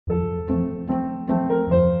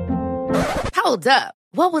Hold up.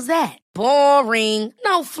 What was that? Boring.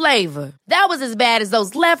 No flavor. That was as bad as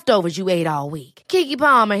those leftovers you ate all week. Keke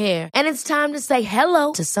Palmer here, and it's time to say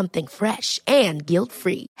hello to something fresh and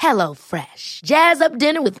guilt-free. Hello Fresh. Jazz up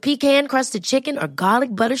dinner with pecan-crusted chicken or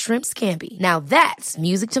garlic butter shrimp scampi. Now that's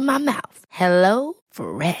music to my mouth. Hello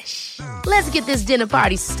Fresh. Let's get this dinner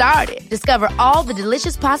party started. Discover all the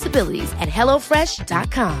delicious possibilities at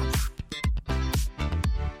hellofresh.com.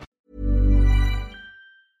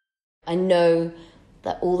 I know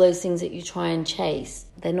that all those things that you try and chase,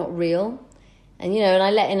 they're not real. And, and I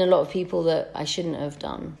let in a lot of people that I shouldn't have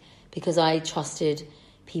done because I trusted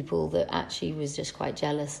people that actually was just quite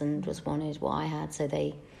jealous and just wanted what I had. So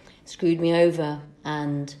they screwed me over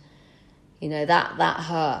and, that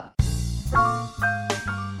hurt.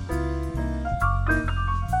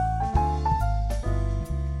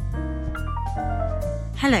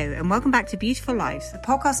 Hello and welcome back to Beautiful Lives, the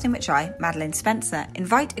podcast in which I, Madeline Spencer,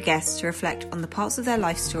 invite a guest to reflect on the parts of their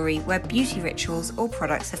life story where beauty rituals or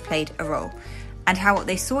products have played a role, and how what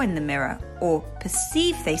they saw in the mirror, or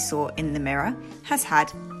perceive they saw in the mirror, has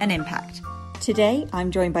had an impact. Today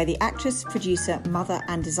I'm joined by the actress, producer, mother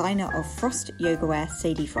and designer of Frost yoga wear,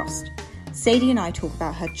 Sadie Frost. Sadie and I talk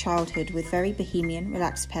about her childhood with very bohemian,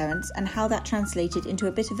 relaxed parents and how that translated into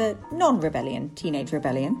a bit of a non-rebellion, teenage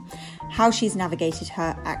rebellion, how she's navigated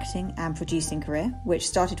her acting and producing career, which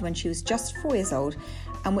started when she was just 4 years old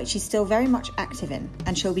and which she's still very much active in,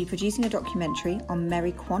 and she'll be producing a documentary on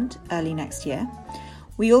Mary Quant early next year.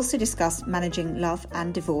 We also discuss managing love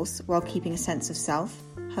and divorce while keeping a sense of self,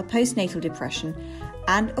 her postnatal depression,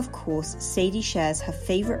 and of course, Sadie shares her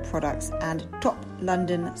favourite products and top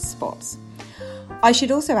London spots. I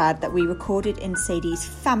should also add that we recorded in Sadie's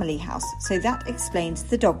family house, so that explains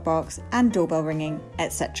the dog barks and doorbell ringing,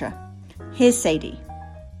 etc. Here's Sadie.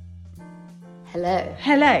 Hello.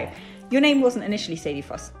 Hello. Your name wasn't initially Sadie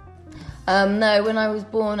Frost. No, when I was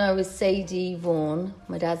born, I was Sadie Vaughan.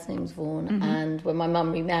 My dad's name's Vaughan. And when my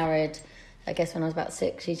mum remarried, I guess when I was about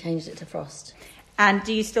 6, she changed it to Frost. And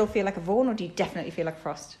do you still feel like a Vaughan, or do you definitely feel like a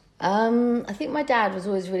Frost? I think my dad was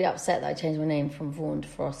always really upset that I changed my name from Vaughan to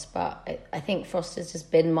Frost, but I think Frost has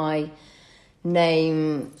just been my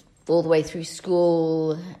name all the way through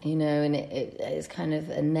school, and it's kind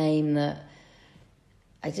of a name that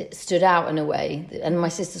stood out in a way. And my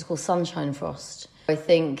sister's called Sunshine Frost. I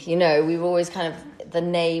think, we were always kind of, the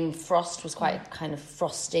name Frost was quite kind of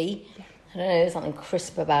frosty. I don't know, there's something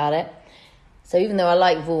crisp about it. So even though I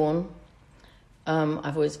like Vaughan,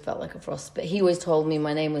 I've always felt like a Frost, but he always told me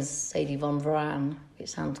my name was Sadie Von Varan, which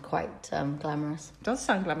sounds quite glamorous. It does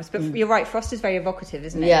sound glamorous, but you're right, Frost is very evocative,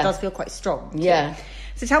 isn't it? Yeah. It does feel quite strong. Too. Yeah.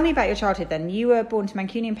 So tell me about your childhood then. You were born to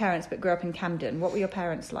Mancunian parents but grew up in Camden. What were your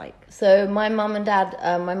parents like? So my mum and dad,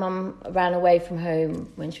 my mum ran away from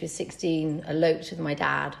home when she was 16, eloped with my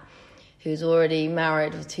dad, who was already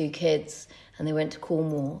married with 2 kids, and they went to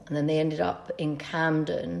Cornwall, and then they ended up in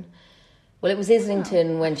Camden. Well, it was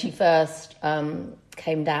Islington when she first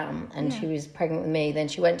came down, and she was pregnant with me. Then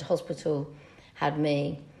she went to hospital, had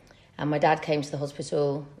me, and my dad came to the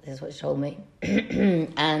hospital, this is what she told me,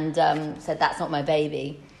 and said, that's not my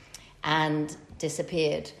baby, and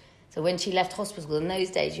disappeared. So when she left hospital, in those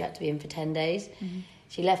days you had to be in for 10 days,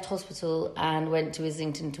 she left hospital and went to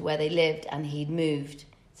Islington to where they lived, and he'd moved.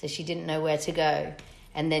 So she didn't know where to go.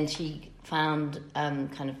 And then she found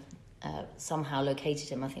somehow located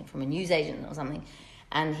him, I think from a newsagent or something,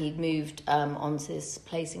 and he'd moved onto this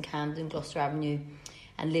place in Camden, Gloucester Avenue,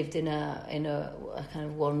 and lived in a kind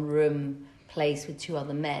of 1-room place with 2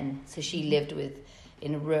 other men. So she lived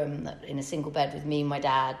in a room in a single bed with me, my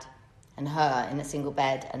dad, and her in a single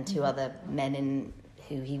bed, and 2 other men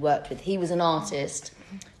who he worked with. He was an artist,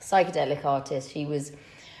 psychedelic artist. He was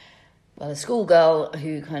a schoolgirl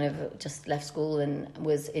who kind of just left school and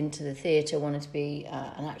was into the theatre, wanted to be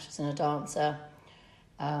an actress and a dancer.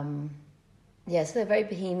 So they're very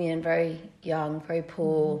bohemian, very young, very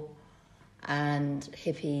poor, and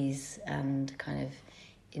hippies, and kind of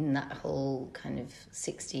in that whole kind of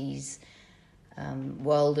 60s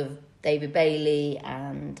world of David Bailey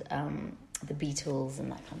and the Beatles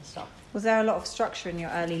and that kind of stuff. Was there a lot of structure in your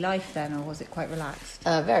early life then, or was it quite relaxed?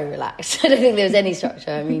 Very relaxed. I don't think there was any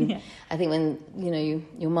structure. I mean, I think when,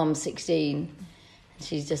 your mum's 16 and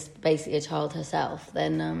she's just basically a child herself,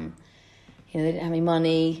 then, they didn't have any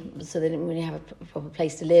money, so they didn't really have a proper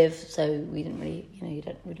place to live, so we didn't really,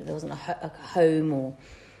 there wasn't a home or...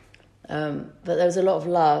 but there was a lot of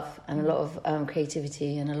love and a lot of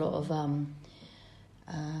creativity and a lot of...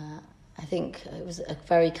 I think it was a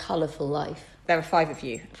very colourful life. There are 5 of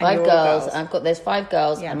you. 5 girls. There's 5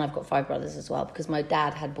 girls, yeah. and I've got 5 brothers as well, because my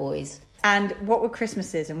dad had boys And what were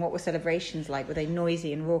Christmases and what were celebrations like? Were they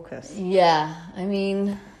noisy and raucous? Yeah, I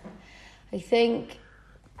mean, I think...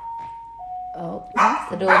 Oh,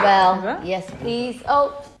 that's the doorbell. Yes, please.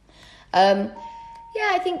 Oh. Yeah,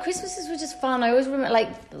 I think Christmases were just fun. I always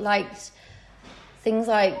remember, liked things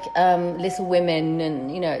like Little Women,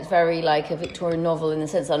 and, you know, it's very like a Victorian novel in the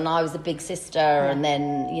sense that I was the big sister, and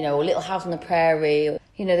then, you know, Little House on the Prairie.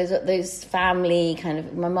 You know, there's those family kind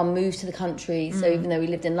of... My mum moved to the country, so even though we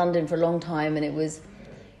lived in London for a long time, and it was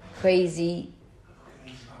crazy...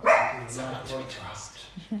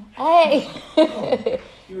 Hey!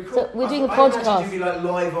 So we're doing a podcast. You'd be like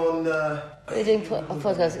live on... We're doing a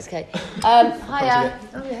podcast, it's okay. Hiya.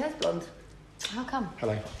 Oh, your hair's blonde. How come?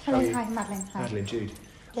 Hello. Hello, hi, Madeline. Hi. Madeline, Jude.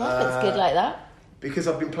 Yeah, looks good like that. Because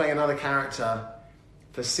I've been playing another character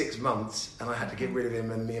for 6 months, and I had to get rid of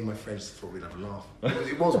him, and me and my friends thought we'd have a laugh.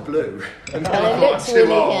 It was blue. And Well, it I looks thought,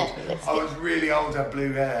 really... old. Yeah, looks I good. was really old to have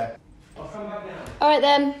blue hair. All right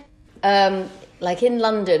then. Like in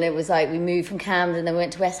London, it was like we moved from Camden, then we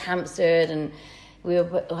went to West Hampstead, and we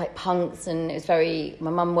were like punks, and it was very...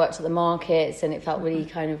 My mum worked at the markets, and it felt really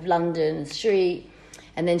kind of London street.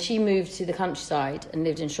 And then she moved to the countryside and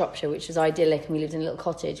lived in Shropshire, which was idyllic, and we lived in a little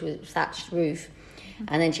cottage with a thatched roof.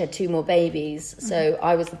 And then she had 2 more babies. So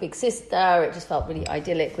I was the big sister. It just felt really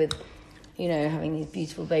idyllic with, you know, having these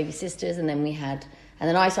beautiful baby sisters. And then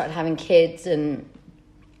I started having kids, and...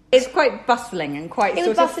 It's quite bustling and quite It sort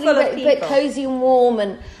was of bustling, full of people. but cosy and warm,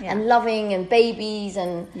 and loving, and babies,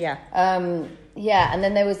 and... Yeah. And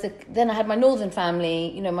then then I had my northern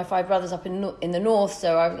family, you know, my 5 brothers up in the north,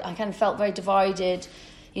 so I kind of felt very divided.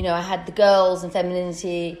 You know, I had the girls and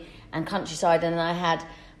femininity and countryside, and then I had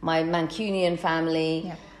my Mancunian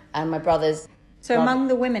family and my brothers. So among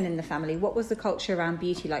the women in the family, what was the culture around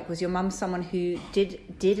beauty like? Was your mum someone who did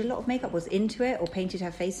a lot of makeup, was into it, or painted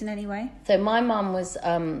her face in any way? So my mum was...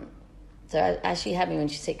 So as she had me when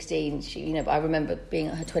she was 16, I remember being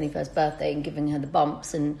at her 21st birthday and giving her the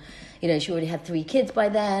bumps, and, you know, she already had 3 kids by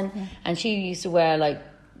then, and she used to wear,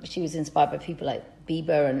 she was inspired by people like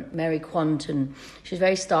Bieber and Mary Quant, and she was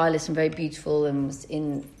very stylish and very beautiful, and was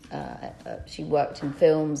she worked in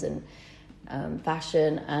films and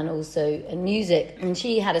fashion, and also in music, and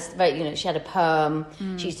she had she had a perm,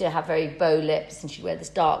 she used to have very bow lips, and she'd wear this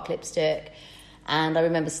dark lipstick, and I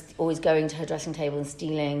remember always going to her dressing table and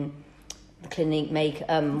stealing the Clinique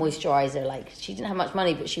moisturiser. Like, she didn't have much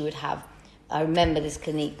money, but she would have... I remember this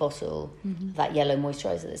Clinique bottle, that yellow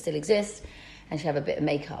moisturiser that still exists, and she'd have a bit of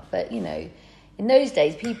makeup. But, you know, in those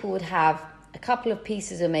days, people would have a couple of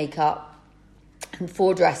pieces of makeup and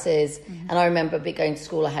 4 dresses. And I remember going to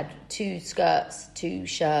school, I had 2 skirts, 2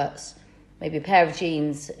 shirts, maybe a pair of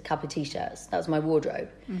jeans, a couple of T-shirts. That was my wardrobe.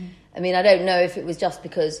 I mean, I don't know if it was just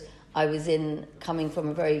because I was coming from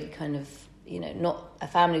a very kind of, you know, not a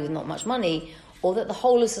family with not much money, or that the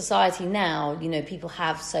whole of society now, you know, people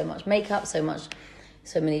have so much makeup, so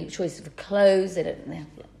many choices of clothes, they have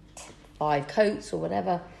 5 coats or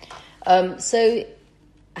whatever. So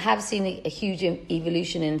I have seen a huge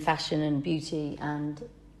evolution in fashion and beauty and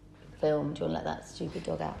film. Do you want to let that stupid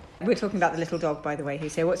dog out? We're talking about the little dog, by the way,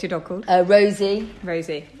 who's here. What's your dog called? Rosie.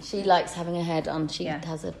 Rosie. She likes having her hair done. She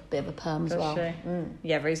has a bit of a perm as well.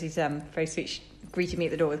 Yeah, Rosie's very sweet. She greeted me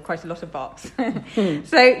at the door with quite a lot of barks.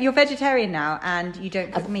 So you're vegetarian now, and you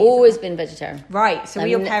don't cook meat? I've always been vegetarian. Right, so were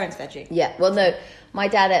your parents veggie? Yeah, well, no. My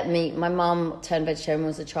dad ate meat. My mum turned vegetarian when I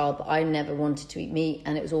was a child, but I never wanted to eat meat,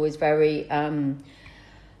 and it was always very...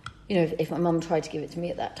 you know, if my mum tried to give it to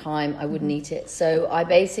me at that time, I wouldn't eat it. So I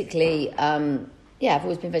basically... I've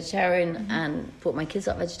always been vegetarian and brought my kids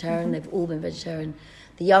up vegetarian. They've all been vegetarian.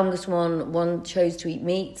 The youngest one chose to eat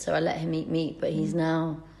meat, so I let him eat meat, but he's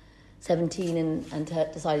now 17 and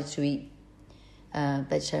decided to eat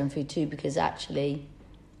vegetarian food too, because actually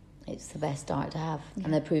it's the best diet to have.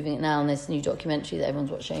 And they're proving it now, and this new documentary that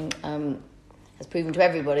everyone's watching has proven to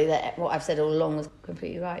everybody that what I've said all along was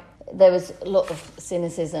completely right. There was a lot of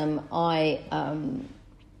cynicism. I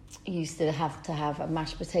used to have a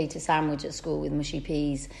mashed potato sandwich at school with mushy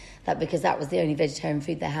peas, because that was the only vegetarian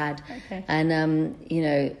food they had. Okay. And you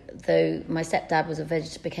know, though my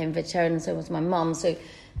stepdad became vegetarian, and so was my mum, so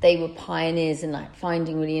they were pioneers in like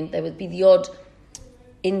finding there would be the odd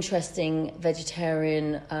interesting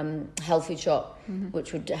vegetarian health food shop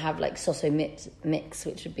which would have like sausage mix,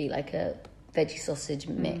 which would be like a veggie sausage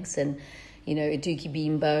mix, and you know, dookie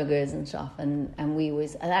bean burgers and stuff, and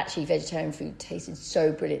actually vegetarian food tasted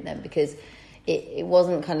so brilliant then, because it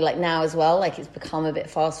wasn't kind of like now as well, like it's become a bit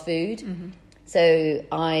fast food. So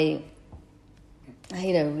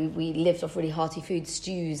we lived off really hearty food,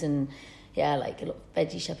 stews and like a lot of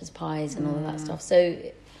veggie shepherd's pies and all of that stuff. So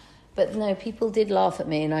But no, people did laugh at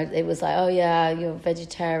me, and it was like, oh yeah, you're a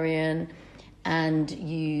vegetarian, and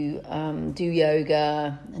you do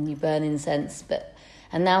yoga, and you burn incense.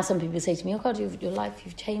 And now some people say to me, oh God, your life,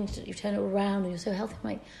 you've changed it, you've turned it around, and you're so healthy. I'm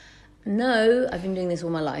like, no, I've been doing this all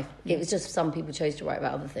my life. It was just some people chose to write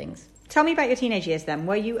about other things. Tell me about your teenage years then.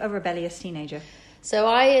 Were you a rebellious teenager? So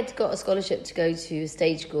I had got a scholarship to go to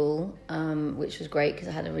stage school, which was great because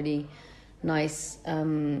I had a really nice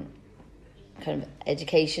kind of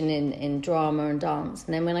education in drama and dance.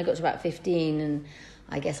 And then when I got to about 15, and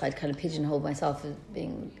I guess I'd kind of pigeonholed myself as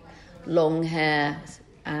being long hair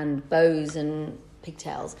and bows and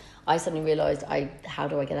pigtails, I suddenly realised how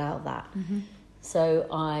do I get out of that? Mm-hmm. So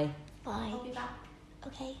Bye. I'll be back.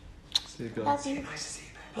 Okay. See you guys. Love you. Nice to see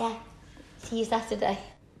you, babe. Yeah. See you Saturday.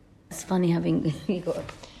 It's funny having, you've got a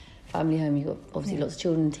family home, you've got obviously lots of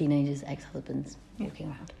children, teenagers, ex-husbands walking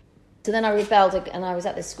around. So then I rebelled, and I was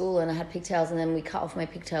at this school and I had pigtails, and then we cut off my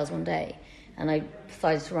pigtails one day, and I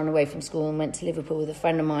decided to run away from school and went to Liverpool with a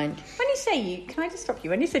friend of mine. When you say can I just stop you?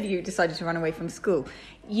 When you said you decided to run away from school,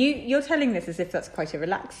 you're telling this as if that's quite a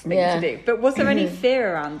relaxed thing to do. But was there any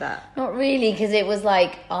fear around that? Not really, because it was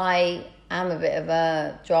like I am a bit of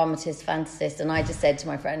a dramatist, fantasist, and I just said to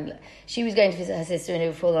my friend, she was going to visit her sister in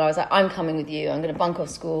Liverpool, and I was like, I'm coming with you, I'm going to bunk off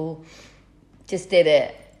school. Just did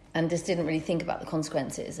it, and just didn't really think about the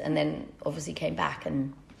consequences, and then obviously came back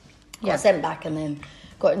and got sent back, and then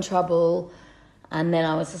got in trouble, and then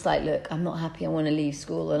I was just like, look, I'm not happy, I want to leave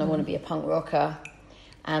school, and I want to be a punk rocker.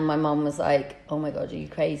 And my mum was like, oh my God, are you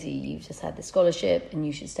crazy? You've just had this scholarship and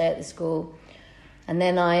you should stay at this school. And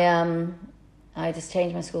then I just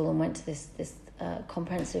changed my school and went to this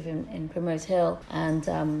comprehensive in Primrose Hill, and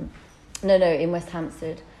in West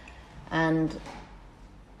Hampstead, and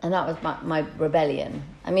that was my rebellion.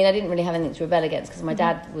 I mean, I didn't really have anything to rebel against because my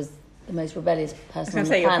dad was the most rebellious person on the planet. I was going to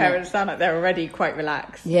say, your parents sound like they're already quite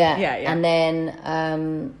relaxed. Yeah. And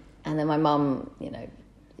then my mum, they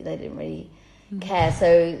didn't really care.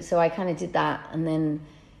 So I kind of did that, and then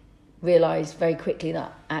realised very quickly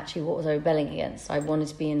that actually what was I rebelling against? I wanted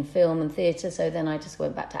to be in film and theatre, so then I just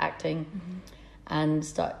went back to acting and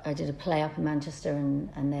I did a play up in Manchester,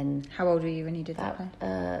 and then... How old were you when you did that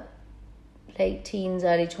play? Late teens,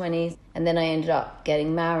 early 20s, and then I ended up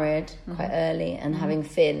getting married quite early and having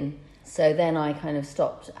Finn. So then I kind of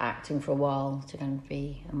stopped acting for a while to kind of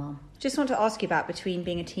be a mum. Just want to ask you about between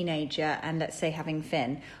being a teenager and, let's say, having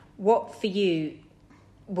Finn. What, for you,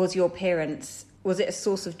 was your parents... Was it a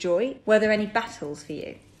source of joy? Were there any battles for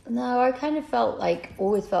you? No, I kind of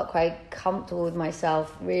always felt quite comfortable with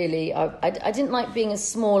myself, really. I didn't like being as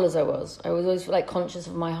small as I was. I was always conscious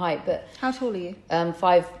of my height, but... How tall are you?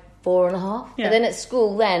 5'4.5". Yeah. But then at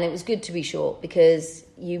school it was good to be short because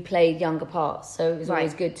you played younger parts, so it was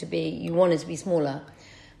always good to be... You wanted to be smaller.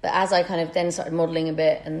 But as I kind of then started modelling a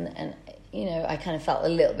bit and I kind of felt a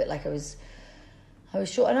little bit like I was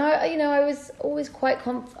short, and I was always quite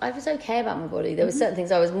I was okay about my body. There were certain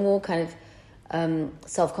things I was more kind of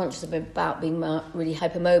self-conscious about being really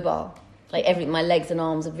hypermobile. My legs and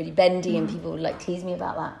arms are really bendy, and people would tease me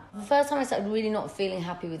about that. The first time I started really not feeling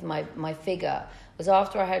happy with my figure was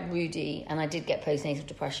after I had Rudy, and I did get postnatal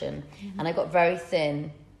depression, and I got very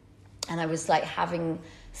thin, and I was having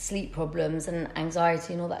sleep problems and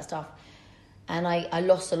anxiety and all that stuff, and I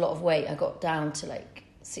lost a lot of weight. I got down to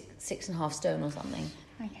 6.5 stone or something.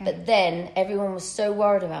 Okay. But then everyone was so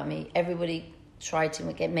worried about me. Everybody tried to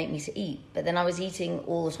make me to eat, but then I was eating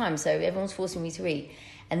all the time, so everyone was forcing me to eat.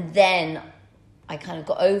 And then I kind of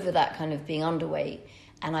got over that kind of being underweight,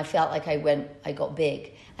 and I felt like I got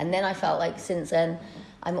big. And then I felt like since then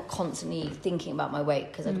I'm not constantly thinking about my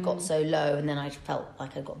weight because I'd got so low, and then I felt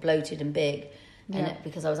like I got bloated and big, and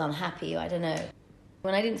because I was unhappy. I don't know.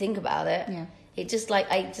 When I didn't think about it, it just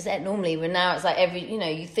I just ate normally. But now it's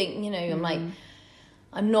you think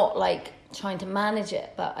I'm not trying to manage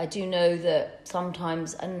it, but I do know that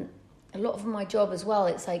sometimes, and a lot of my job as well,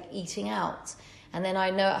 it's eating out, and then I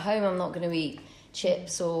know at home I'm not going to eat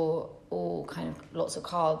chips or kind of lots of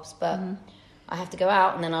carbs, but I have to go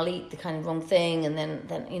out and then I'll eat the kind of wrong thing, and then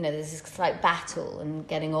there's this battle, and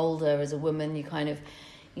getting older as a woman, you kind of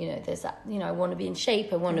there's that I want to be in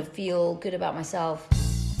shape, I want to feel good about myself.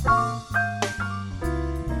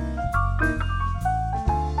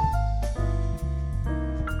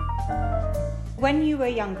 When you were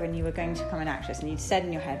younger and you were going to become an actress, and you'd said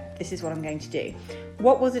in your head, this is what I'm going to do,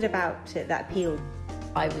 what was it about it that appealed?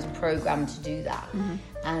 I was programmed to do that.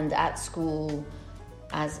 And at school,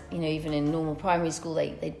 as even in normal primary school,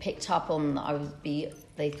 they picked up on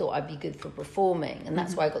they thought I'd be good for performing, and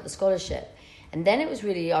that's why I got the scholarship. And then it was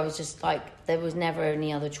really, I was just there was never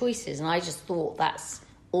any other choices, and I just thought that's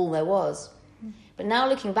all there was. But now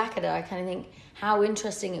looking back at it, I kind of think how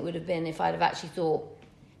interesting it would have been if I'd have actually thought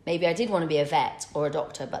maybe I did want to be a vet or a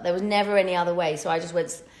doctor, but there was never any other way. So I just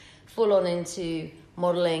went full on into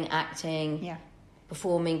modelling, acting,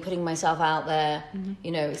 performing, putting myself out there.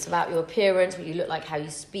 You know, it's about your appearance, what you look like, how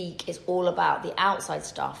you speak. It's all about the outside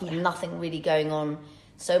stuff and nothing really going on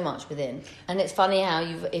so much within. And it's funny how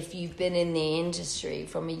if you've been in the industry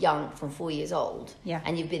from 4 years old,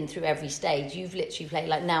 and you've been through every stage, you've literally played,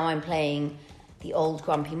 like now I'm playing the old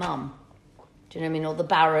grumpy mum. Do you know what I mean? Or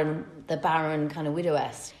the barren kind of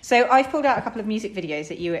widowess. So I've pulled out a couple of music videos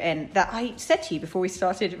that you were in that I said to you before we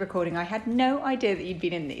started recording, I had no idea that you'd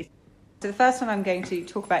been in these. So the first one I'm going to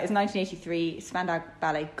talk about is 1983 Spandau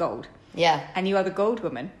Ballet Gold. Yeah. And you are the gold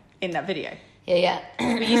woman in that video. Yeah.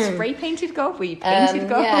 Were you spray painted gold? Were you painted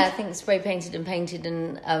gold? Yeah, I think spray painted and painted.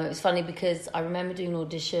 And it was funny because I remember doing an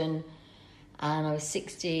audition and I was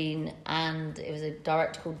 16 and it was a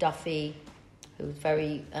director called Duffy, who was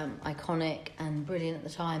very iconic and brilliant at the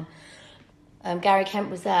time. Gary Kemp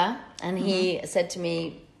was there and he said to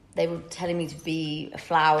me, they were telling me to be a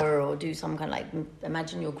flower or do some kind of like,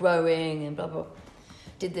 imagine you're growing and blah, blah.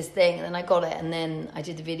 Did this thing and then I got it and then I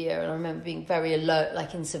did the video and I remember being very alert,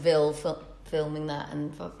 like in Seville, filming that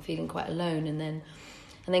and feeling quite alone. And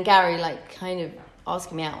then Gary like kind of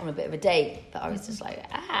asking me out on a bit of a date, but I was just like,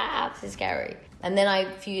 this is scary. And then I,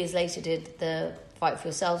 a few years later, did the Fight for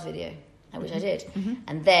Yourselves video, which I did.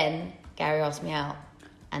 And then Gary asked me out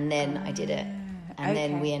and then I did it. And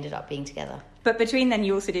then we ended up being together. But between then,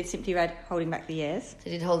 you also did Simply Red, Holding Back the Years. So I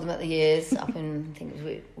did Hold Them Back the Years up in, I think it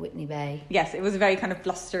was Whitney Bay. Yes, it was a very kind of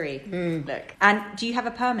blustery look. And do you have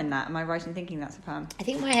a perm in that? Am I right in thinking that's a perm? I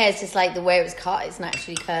think my hair's just like the way it was cut, it's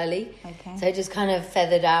naturally curly. Okay. So it just kind of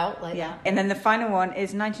feathered out like that. And then the final one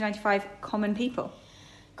is 1995 Common People.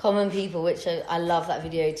 Common People, which I love that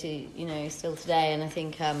video to, you know, still today. And I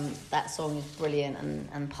think that song is brilliant.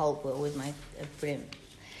 And Pulp were always my brilliant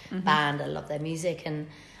band. I love their music. And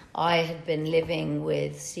I had been living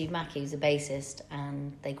with Steve Mackey, who's a bassist,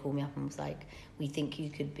 and they called me up and was like, "We think you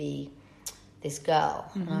could be this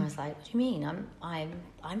girl." And I was like, "What do you mean?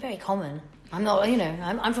 I'm very common. I'm not, you know,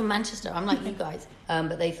 I'm from Manchester. I'm like you guys."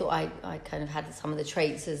 But they thought I kind of had some of the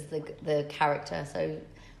traits as the character. So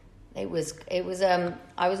it was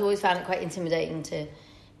I was always found it quite intimidating to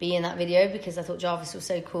be in that video because I thought Jarvis was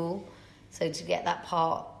so cool. So to get that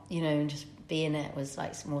part, you know, and just be in it was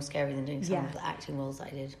like more scary than doing some of the acting roles that I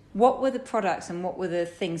did. What were the products and what were the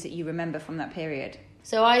things that you remember from that period?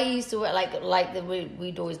 So I used to wear like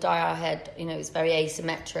we'd always dye our hair, you know, it's very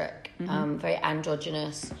asymmetric, very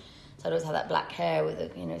androgynous. So I'd always have that black hair with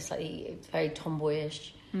a, you know, slightly very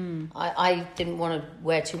tomboyish. I didn't want to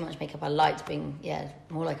wear too much makeup. I liked being,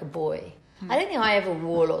 more like a boy. I don't think I ever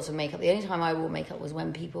wore lots of makeup. The only time I wore makeup was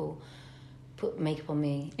when people put makeup on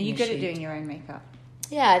me. Are you good at doing your own makeup?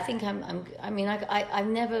 Yeah, I think I've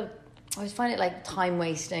never... I always find it like time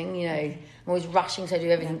wasting, you know. I'm always rushing, so I do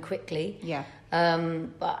everything quickly. Yeah.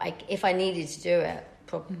 But if I needed to do it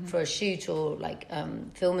for a shoot or like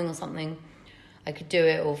filming or something, I could do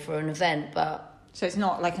it, or for an event, but... So it's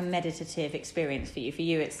not like a meditative experience for you. For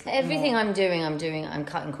you, it's everything more... I'm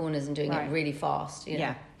cutting corners and doing it really fast, you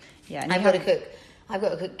know. Yeah. And I've got to cook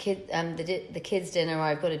the kids' dinner, or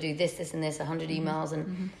I've got to do this and this, 100 emails,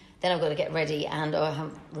 and... Then I've got to get ready, and I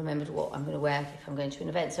haven't remembered what I'm going to wear if I'm going to an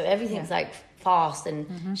event. So everything's like fast and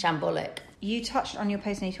shambolic. You touched on your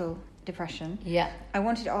postnatal depression. Yeah. I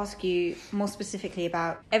wanted to ask you more specifically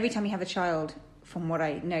about every time you have a child, from what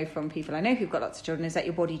I know from people I know who've got lots of children, is that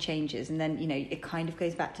your body changes. And then, you know, it kind of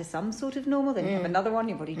goes back to some sort of normal. Then you have another one,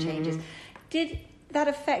 your body changes. Did that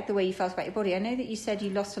affect the way you felt about your body? I know that you said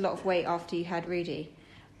you lost a lot of weight after you had Rudy.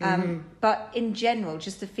 But in general,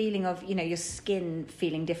 just the feeling of, you know, your skin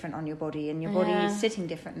feeling different on your body and your body sitting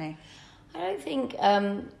differently. I don't think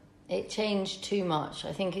it changed too much.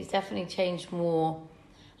 I think it's definitely changed more.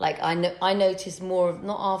 Like I noticed more of,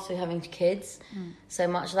 not after having kids so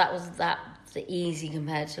much. That's the easy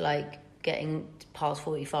compared to like getting past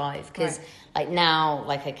 45. Because like now,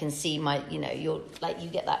 like I can see my, you know, you're like, you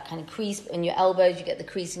get that kind of crease in your elbows, you get the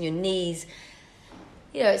crease in your knees.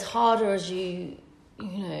 You know, it's harder as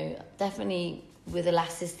you know, definitely with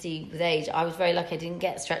elasticity with age. I was very lucky I didn't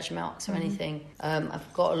get stretch marks or anything.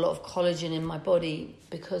 I've got a lot of collagen in my body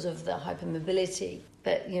because of the hypermobility.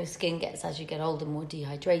 But, you know, skin gets, as you get older, more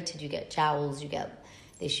dehydrated. You get jowls, you get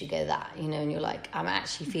this, you get that, you know, and you're like, I'm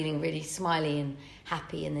actually feeling really smiley and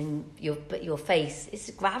happy. And then your face, it's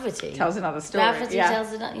gravity. Tells another story. Gravity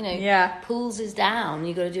tells another, you know, pulls us down.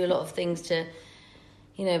 You've got to do a lot of things to,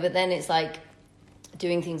 you know, but then it's like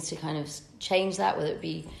doing things to kind of change that, whether it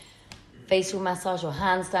be facial massage or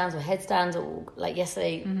handstands or headstands, or like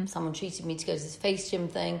yesterday, someone treated me to go to this face gym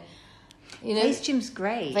thing. You know, Face gym's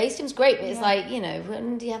great. Face gym's great, but it's like, you know,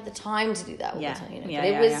 when do you have the time to do that all the time? You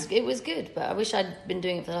know? But it was good, but I wish I'd been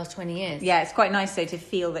doing it for the last 20 years. Yeah, it's quite nice though to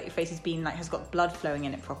feel that your face has been has got blood flowing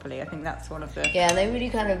in it properly. I think that's one of the... Yeah, and they really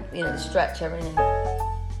kind of, stretch everything.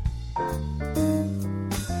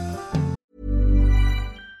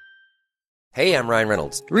 Hey, I'm Ryan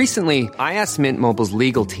Reynolds. Recently, I asked Mint Mobile's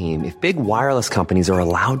legal team if big wireless companies are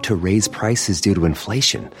allowed to raise prices due to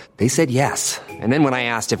inflation. They said yes. And then when I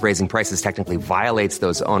asked if raising prices technically violates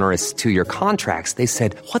those onerous 2-year contracts, they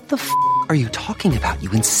said, "What the f*** are you talking about,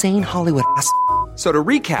 you insane Hollywood ass?" So to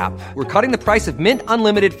recap, we're cutting the price of Mint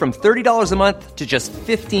Unlimited from $30 a month to just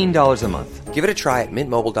 $15 a month. Give it a try at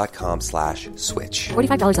mintmobile.com/switch.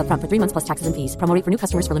 $45 up front for 3 months plus taxes and fees. Promo rate for new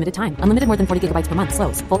customers for limited time. Unlimited more than 40 gigabytes per month.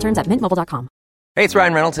 Slows full terms at mintmobile.com. Hey, it's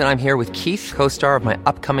Ryan Reynolds, and I'm here with Keith, co-star of my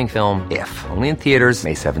upcoming film, If, only in theaters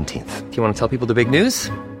May 17th. Do you want to tell people the big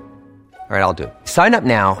news? All right, I'll do it. Sign up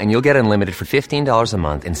now and you'll get unlimited for $15 a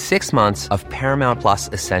month and 6 months of Paramount Plus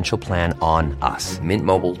Essential Plan on us.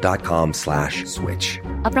 mintmobile.com/switch.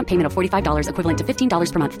 Upfront payment of $45 equivalent to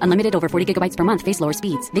 $15 per month. Unlimited over 40 gigabytes per month. Face lower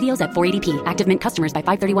speeds. Videos at 480p. Active Mint customers by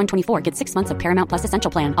 531.24 get 6 months of Paramount Plus Essential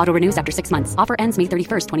Plan. Auto renews after 6 months. Offer ends May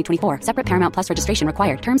 31st, 2024. Separate Paramount Plus registration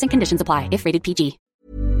required. Terms and conditions apply if rated PG.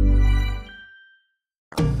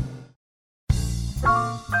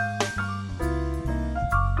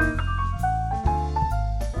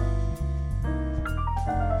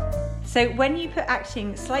 So when you put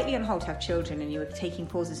acting slightly on hold to have children and you were taking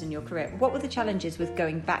pauses in your career, what were the challenges with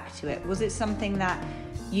going back to it? Was it something that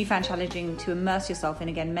you found challenging to immerse yourself in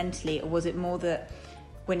again mentally, or was it more that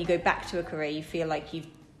when you go back to a career you feel like you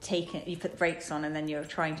put the brakes on and then you're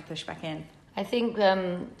trying to push back in? I think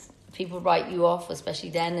people write you off, especially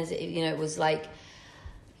then, as it was like,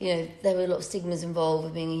 there were a lot of stigmas involved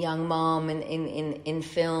with being a young mom in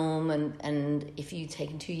film, and if you'd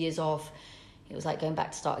taken 2 years off, it was like going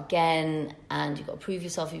back to start again, and you've got to prove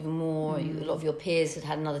yourself even more. A lot of your peers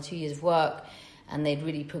had another 2 years of work, and they'd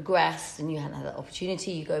really progressed, and you hadn't had that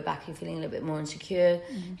opportunity. You go back, you're feeling a little bit more insecure.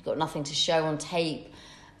 You've got nothing to show on tape.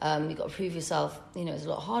 You've got to prove yourself. It's a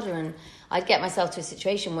lot harder. And I'd get myself to a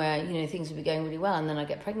situation where, things would be going really well, and then I'd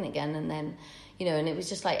get pregnant again, and then, and it was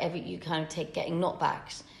just like you kind of getting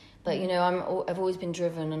knockbacks. But, I've always been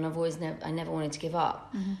driven, and I never wanted to give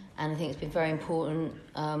up. And I think it's been very important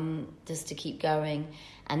just to keep going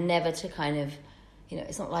and never to kind of,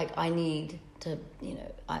 it's not like I need to,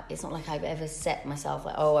 it's not like I've ever set myself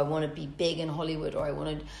like, oh, I want to be big in Hollywood, or I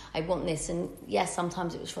want this. And yes,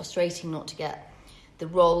 sometimes it was frustrating not to get the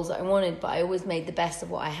roles that I wanted, but I always made the best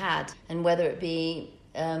of what I had. And whether it be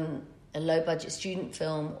a low-budget student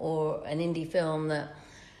film or an indie film that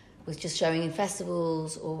was just showing in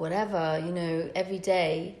festivals or whatever, every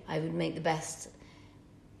day I would make the best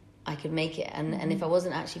I could make it. And if I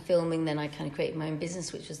wasn't actually filming, then I kind of created my own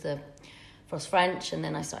business, which was the Frost French, and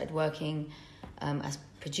then I started working as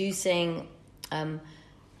producing. And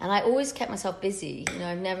I always kept myself busy.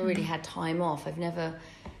 I've never really had time off. I've never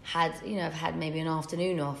had, I've had maybe an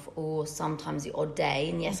afternoon off or sometimes the odd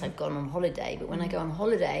day. And yes, I've gone on holiday, but when I go on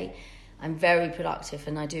holiday, I'm very productive,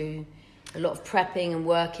 and I do a lot of prepping and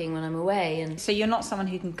working when I'm away. And so you're not someone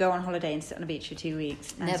who can go on holiday and sit on a beach for 2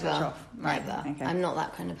 weeks and switch off? Right. Never. Okay. I'm not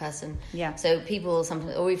that kind of person. Yeah. So people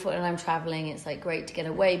sometimes, or when I'm traveling, it's like great to get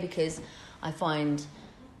away, because I find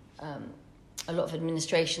a lot of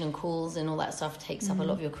administration and calls and all that stuff takes up a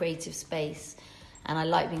lot of your creative space. And I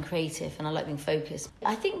like being creative, and I like being focused.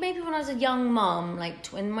 I think maybe when I was a young mum,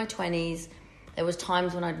 like in my 20s, there was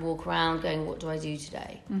times when I'd walk around going, what do I do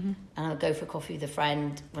today? And I'd go for coffee with a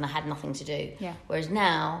friend when I had nothing to do. Yeah. Whereas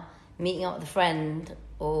now, meeting up with a friend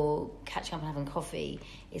or catching up and having coffee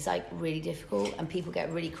is like really difficult, and people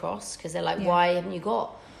get really cross because they're like, why haven't you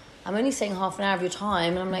got? I'm only saying half an hour of your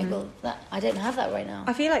time, and I'm like, well, I don't have that right now.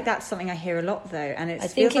 I feel like that's something I hear a lot, though, and it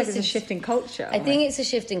feels like it's a shift in culture. I think it's a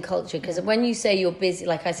shift in culture, because when you say you're busy,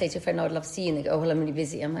 like I say to a friend, I would love to see you, and they go, oh, well, I'm really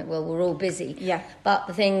busy. I'm like, well, we're all busy. Yeah. But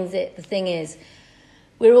the thing is,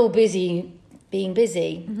 we're all busy being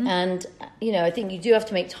busy. And, I think you do have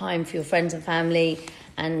to make time for your friends and family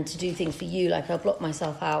and to do things for you. Like, I'll block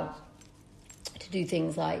myself out to do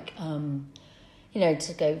things like, to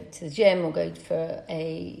go to the gym or go for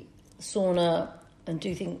a sauna and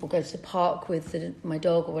do things, or go to the park with my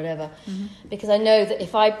dog or whatever. Because I know that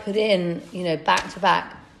if I put in,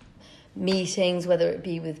 back-to-back meetings, whether it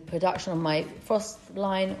be with production on my Frost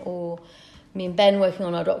line, or me and Ben working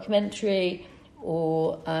on our documentary,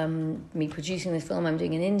 or me producing this film I'm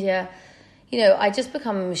doing in India, I just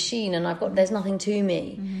become a machine, and there's nothing to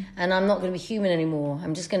me, and I'm not going to be human anymore.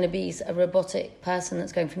 I'm just going to be a robotic person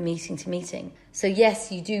that's going from meeting to meeting. So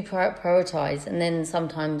yes, you do prioritize, and then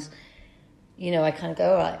sometimes, I kind of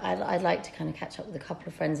go, all right, I'd like to kind of catch up with a couple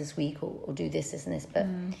of friends this week, or do this and this, but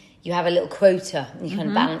you have a little quota, and you kind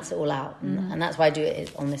of balance it all out, and that's why I do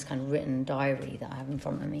it on this kind of written diary that I have in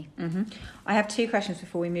front of me. I have 2 questions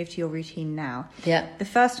before we move to your routine now. Yeah. The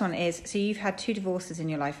first one is, so you've had 2 divorces in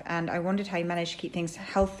your life, and I wondered how you managed to keep things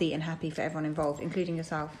healthy and happy for everyone involved, including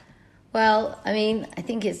yourself. Well, I mean, I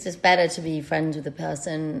think it's just better to be friends with the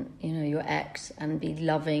person, your ex, and be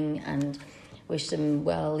loving and wish them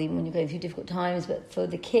well, even when you're going through difficult times. But for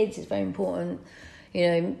the kids, it's very important.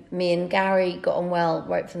 Me and Gary got on well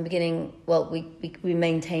right from the beginning. Well, we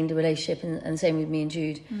maintained a relationship, and same with me and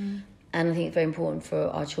Jude. And I think it's very important for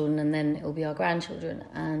our children, and then it will be our grandchildren.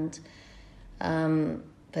 And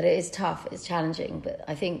but it is tough, it's challenging. But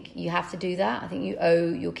I think you have to do that. I think you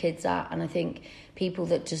owe your kids that. And I think people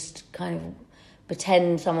that just kind of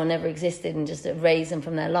pretend someone never existed and just erase them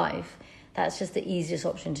from their life, that's just the easiest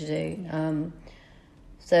option to do.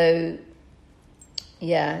 So,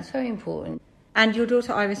 yeah, it's very important. And your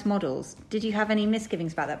daughter Iris models. Did you have any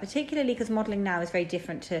misgivings about that? Particularly because modelling now is very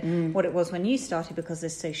different to what it was when you started, because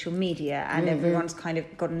there's social media and everyone's kind of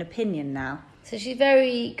got an opinion now. So she's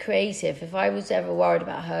very creative. If I was ever worried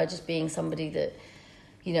about her just being somebody that,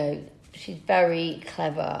 she's very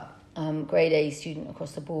clever, grade A student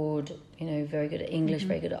across the board, very good at English,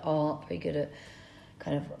 very good at art, very good at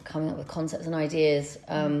kind of coming up with concepts and ideas.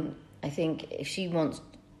 I think if she wants...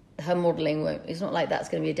 her modelling it's not like that's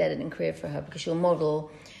going to be a dead-end career for her, because she'll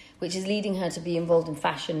model, which is leading her to be involved in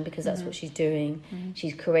fashion, because that's what she's doing.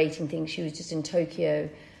 She's creating things. She was just in Tokyo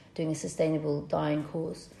doing a sustainable dyeing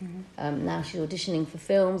course. Now she's auditioning for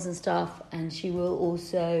films and stuff, and she will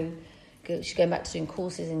also she's going back to doing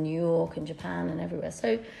courses in New York and Japan and everywhere.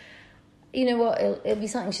 So you know what, it'll be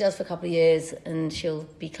something she does for a couple of years, and she'll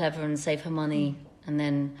be clever and save her money, and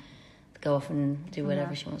then go off and do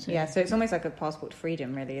whatever she wants to do. Yeah, so it's almost like a passport to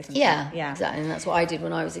freedom, really, isn't it? Yeah, exactly. And that's what I did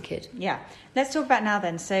when I was a kid. Yeah. Let's talk about now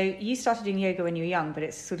then. So you started doing yoga when you were young, but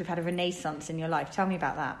it's sort of had a renaissance in your life. Tell me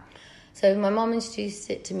about that. So my mum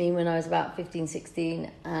introduced it to me when I was about 15,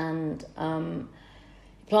 16, and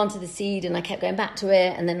planted the seed, and I kept going back to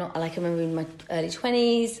it. And then, I remember in my early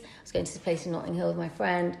 20s, I was going to this place in Notting Hill with my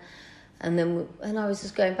friend, and I was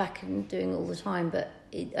just going back and doing it all the time. But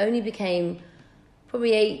it only became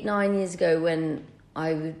probably 8-9 years ago when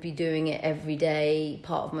I would be doing it every day,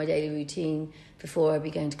 part of my daily routine. Before I'd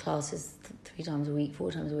be going to classes 3 times a week, 4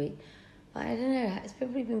 times a week. But I don't know, it's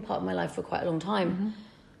probably been part of my life for quite a long time.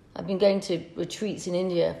 I've been going to retreats in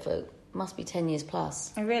India for must be 10 years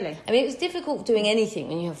plus. Oh, really? I mean, it was difficult doing anything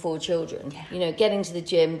when you have 4 children. Yeah. Getting to the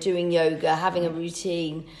gym, doing yoga, having a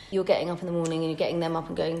routine. You're getting up in the morning and you're getting them up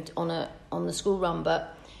and going on the school run.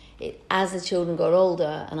 But as the children got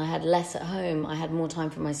older and I had less at home, I had more time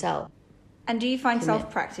for myself. And do you find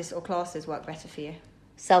self-practice or classes work better for you?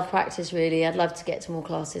 Self-practice, really. I'd love to get to more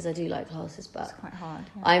classes. I do like classes, but it's quite hard.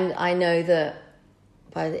 Yeah. I know that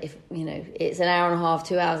it's an hour and a half,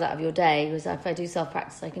 2 hours out of your day. Whereas if I do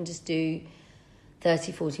self-practice, I can just do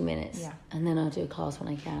 30, 40 minutes. Yeah. And then I'll do a class when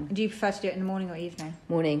I can. Do you prefer to do it in the morning or evening?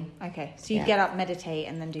 Morning. Okay. So you get up, meditate,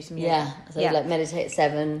 and then do some yoga? Yeah. So meditate at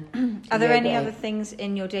 7. Are there any other things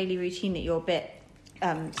in your daily routine that you're a bit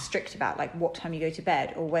strict about, like what time you go to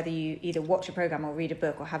bed, or whether you either watch a programme or read a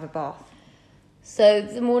book or have a bath? So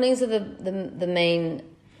the mornings are the main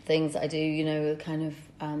things that I do, kind of,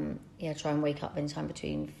 try and wake up anytime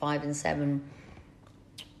between 5 and 7,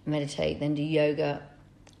 meditate, then do yoga,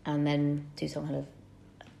 and then do some kind of,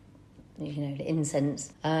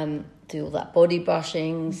 incense, do all that body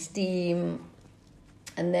brushing, steam,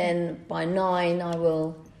 and then by 9 I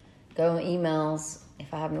will go on emails,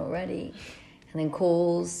 if I haven't already, and then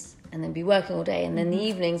calls, and then be working all day, and then the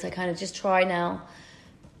evenings I kind of just try now.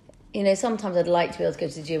 Sometimes I'd like to be able to go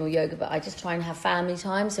to the gym or yoga, but I just try and have family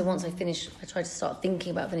time. So once I finish, I try to start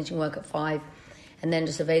thinking about finishing work at 5, and then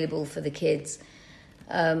just available for the kids,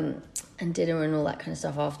 and dinner and all that kind of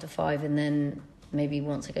stuff after 5. And then maybe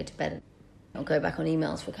once I go to bed, I'll go back on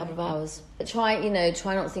emails for a couple of hours. But try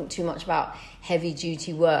not to think too much about heavy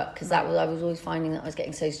duty work, because I was always finding that I was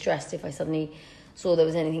getting so stressed if I suddenly saw there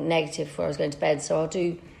was anything negative before I was going to bed. So I'll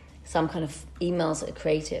do some kind of emails that are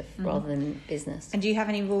creative rather than business. And do you have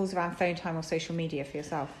any rules around phone time or social media for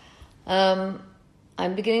yourself?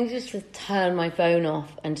 I'm beginning to just turn my phone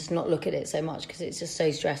off and just not look at it so much, because it's just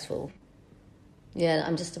so stressful. Yeah,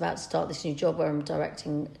 I'm just about to start this new job where I'm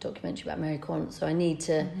directing a documentary about Mary Quant, so I need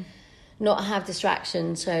to not have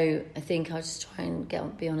distraction. So I think I'll just try and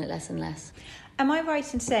be on it less and less. Am I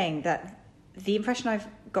right in saying that the impression I've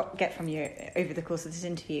get from you over the course of this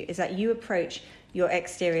interview is that you approach your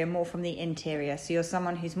exterior more from the interior. So you're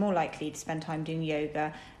someone who's more likely to spend time doing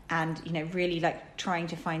yoga and, you know, really like trying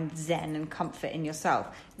to find zen and comfort in yourself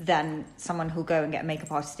than someone who'll go and get a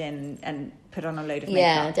makeup artist in and put on a load of makeup.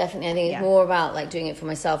 Yeah, definitely. I think it's more about like doing it for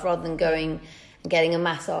myself rather than going and getting a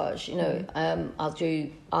massage. You know,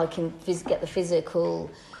 I can get the physical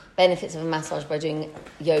benefits of a massage by doing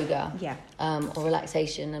yoga, or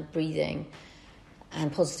relaxation and breathing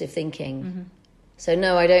and positive thinking. So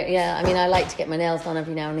no, I don't. Yeah, I mean, I like to get my nails done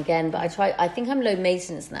every now and again, but I think I'm low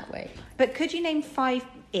maintenance in that way. But could you name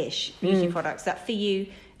 5-ish beauty products that for you,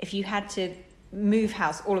 if you had to move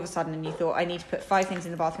house all of a sudden and you thought, I need to put 5 things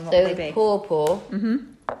in the bathroom, what would they be? Paw.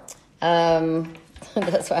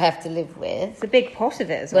 That's what I have to live with. It's a big pot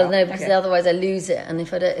of it as well. Well, no, because otherwise I lose it, and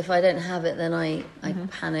if I don't have it, then I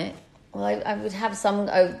panic. Well, I would have some.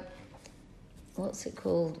 What's it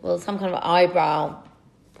called? Well, some kind of eyebrow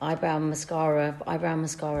mascara. Eyebrow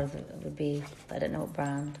mascara would be. I don't know what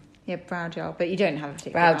brand. Yeah, brow gel, but you don't have a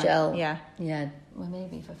particular brow brand. gel. Yeah. Well,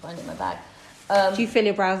 maybe if I find it in my bag. Do you fill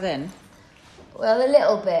your brows in? Well, a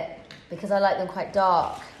little bit, because I like them quite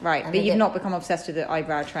dark. Right, but you've not become obsessed with the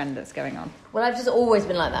eyebrow trend that's going on. Well, I've just always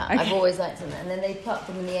been like that. Okay. I've always liked them, and then they plucked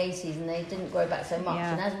them in the 80s, and they didn't grow back so much.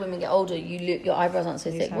 Yeah. And as women get older, your eyebrows aren't so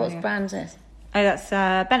thick. What brand is this? Oh, that's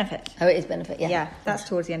Benefit. Oh, it is Benefit. Yeah. Yeah, that's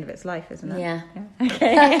towards the end of its life, isn't it? Yeah.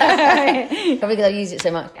 Okay. Probably because I've used it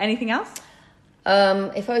so much. Anything else?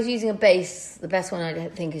 If I was using a base, the best one I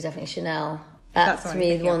think is definitely Chanel. That's to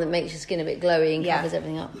me the one that makes your skin a bit glowy and covers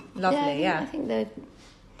everything up. Lovely, I think they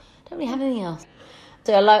don't really have anything else.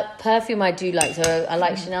 So I like perfume. I do like. So I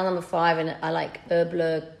like Chanel No. 5, and I like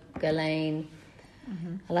Herbler, Guerlain.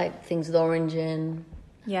 I like things with orange in.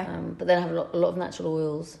 Yeah. But then I have a lot of natural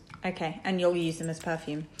oils. Okay, and you'll use them as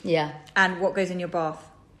perfume. Yeah. And what goes in your bath?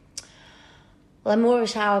 Well, I'm more of a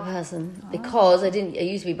shower person because I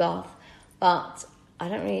used to be bath, but I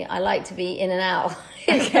don't really. I like to be in and out.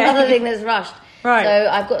 It's another thing that's rushed. Right. So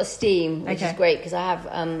I've got a steam, which is great because I have.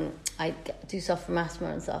 I do suffer from asthma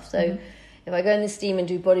and stuff. So if I go in the steam and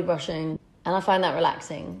do body brushing, and I find that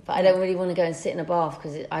relaxing, but I don't really want to go and sit in a bath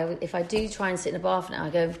because if I do try and sit in a bath now, I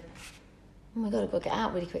go, oh my God, I've got to get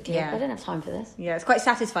out really quickly. I don't have time for this. Yeah, it's quite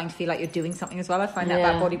satisfying to feel like you're doing something as well. I find that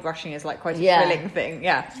about body brushing is like quite a thrilling thing.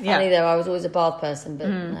 Yeah. Funny though, I was always a bath person, but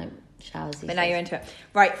no, showers these But now days. you're into it.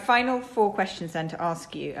 Right, final 4 questions then to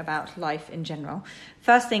ask you about life in general.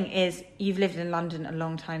 First thing is, you've lived in London a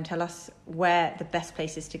long time. Tell us where the best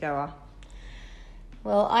places to go are.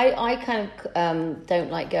 Well, I kind of don't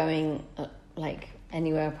like going like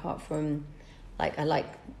anywhere apart from I like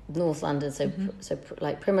North London, so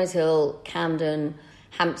like Primrose Hill, Camden,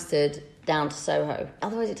 Hampstead, down to Soho.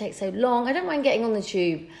 Otherwise, it takes so long. I don't mind getting on the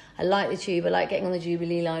tube. I like the tube. I like getting on the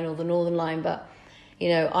Jubilee line or the Northern line. But you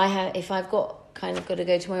know, if I've got to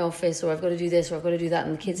go to my office, or I've got to do this, or I've got to do that,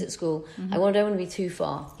 and the kids at school, I don't want to be too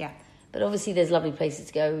far. Yeah. But obviously, there's lovely places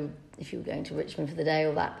to go if you were going to Richmond for the day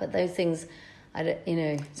or that. But those things, I don't, you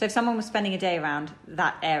know. So if someone was spending a day around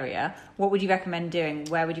that area, what would you recommend doing?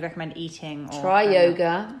 Where would you recommend eating? Or try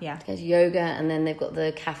yoga. Yeah. Go to yoga, and then they've got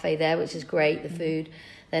the cafe there, which is great, the food.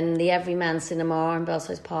 Then the Everyman Cinema in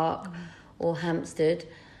Belsize Park or Hampstead.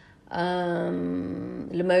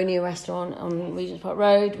 Lamonia restaurant on Regent's Park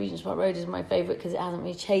Road. Regent's Park Road is my favourite because it hasn't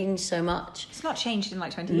really changed so much. It's not changed in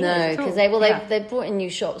like 20 years. No, because they've brought in new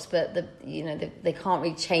shops, but they can't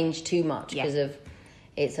really change too much because of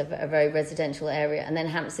it's a very residential area. And then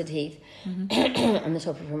Hampstead Heath and the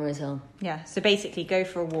top of Primrose Hill. Yeah, so basically go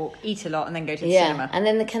for a walk, eat a lot, and then go to the cinema. And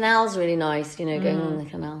then the canal's really nice, going on the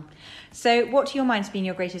canal. So what to your mind has been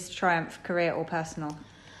your greatest triumph, career or personal?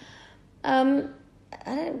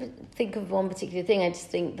 I don't think of one particular thing. I just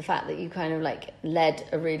think the fact that you kind of led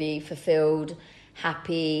a really fulfilled,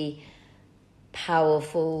 happy,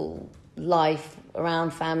 powerful life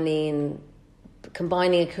around family and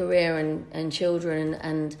combining a career and children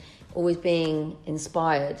and always being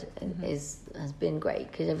inspired has been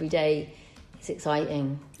great because every day it's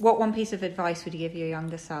exciting. What one piece of advice would you give your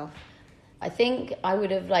younger self? I think I would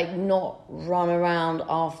have not run around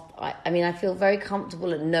after. I feel very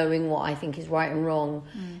comfortable at knowing what I think is right and wrong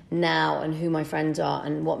now and who my friends are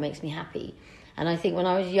and what makes me happy. And I think when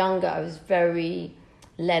I was younger, I was very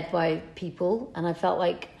led by people, and I felt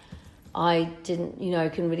like I didn't.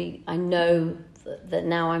 I know that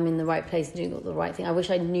now I'm in the right place and doing the right thing. I wish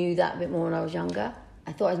I knew that a bit more when I was younger.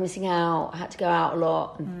 I thought I was missing out. I had to go out a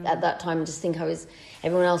lot. And at that time, I just think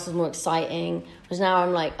everyone else was more exciting. Whereas now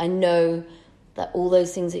I'm I know that all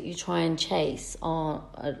those things that you try and chase are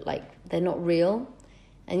they're not real.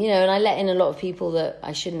 And, and I let in a lot of people that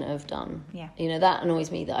I shouldn't have done. Yeah. That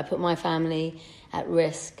annoys me, that I put my family at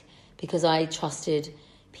risk because I trusted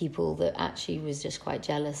people that actually was just quite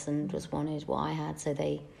jealous and just wanted what I had, so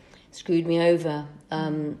they screwed me over.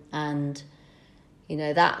 And,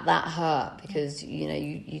 that hurt because,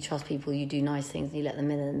 you trust people, you do nice things, and you let them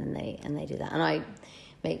in, and they do that. And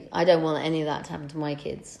I don't want any of that to happen to my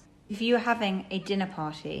kids. If you were having a dinner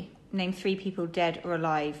party, name 3 people dead or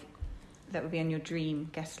alive that would be on your dream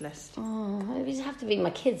guest list. Oh, it would have to be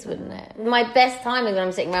my kids, wouldn't it? My best time is when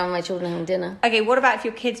I'm sitting around with my children having dinner. Okay, what about if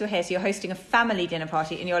your kids were here, so you're hosting a family dinner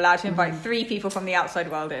party and you're allowed to invite 3 people from the outside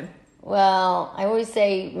world in? Well, I always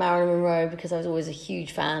say Marilyn Monroe because I was always a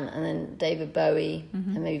huge fan, and then David Bowie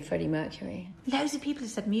and maybe Freddie Mercury. Loads of people have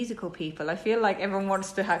said musical people. I feel like everyone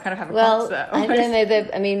wants to kind of have a well, concert. I don't know,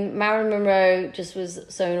 but I mean, Marilyn Monroe just was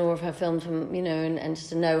so in awe of her films, from and just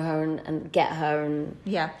to know her and get her. And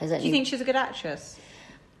yeah, do you think she's a good actress?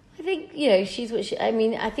 I think she's what she. I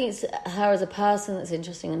mean, I think it's her as a person that's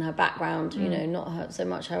interesting, and her background. Not so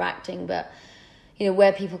much her acting, but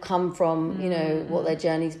where people come from. What their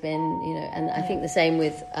journey's been. And I think the same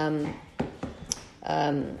with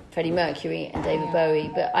Freddie Mercury and David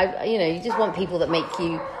Bowie. But you just want people that make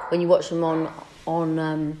you, when you watch them on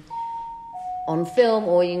film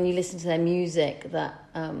or when you listen to their music, that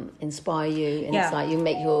inspire you and it's like you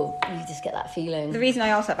just get that feeling. The reason I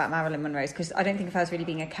asked that about Marilyn Monroe is because I don't think of her as really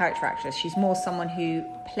being a character actress. She's more someone who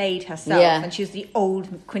played herself, and she was the old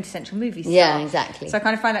quintessential movie star. Yeah, exactly. So I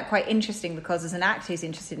kind of find that quite interesting, because as an actor who's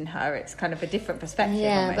interested in her, it's kind of a different perspective.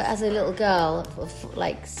 Yeah, almost. But as a little girl of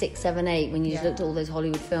like 6, 7, 8, when you just looked at all those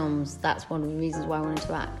Hollywood films, that's one of the reasons why I wanted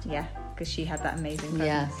to act. Yeah, because she had that amazing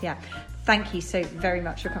presence. Yeah. Thank you so very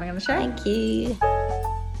much for coming on the show. Thank you.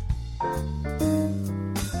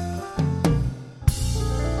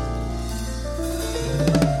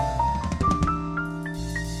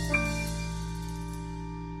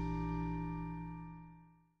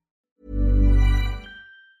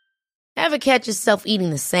 Ever catch yourself eating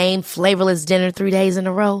the same flavorless dinner 3 days in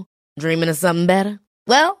a row? Dreaming of something better?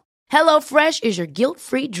 Well, HelloFresh is your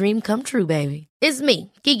guilt-free dream come true, baby. It's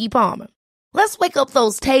me, Keke Palmer. Let's wake up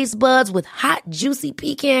those taste buds with hot, juicy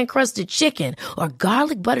pecan-crusted chicken or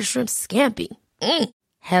garlic butter shrimp scampi.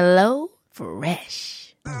 Hello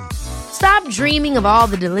Fresh. Stop dreaming of all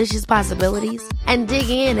the delicious possibilities and dig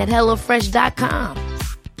in at HelloFresh.com.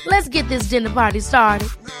 Let's get this dinner party started.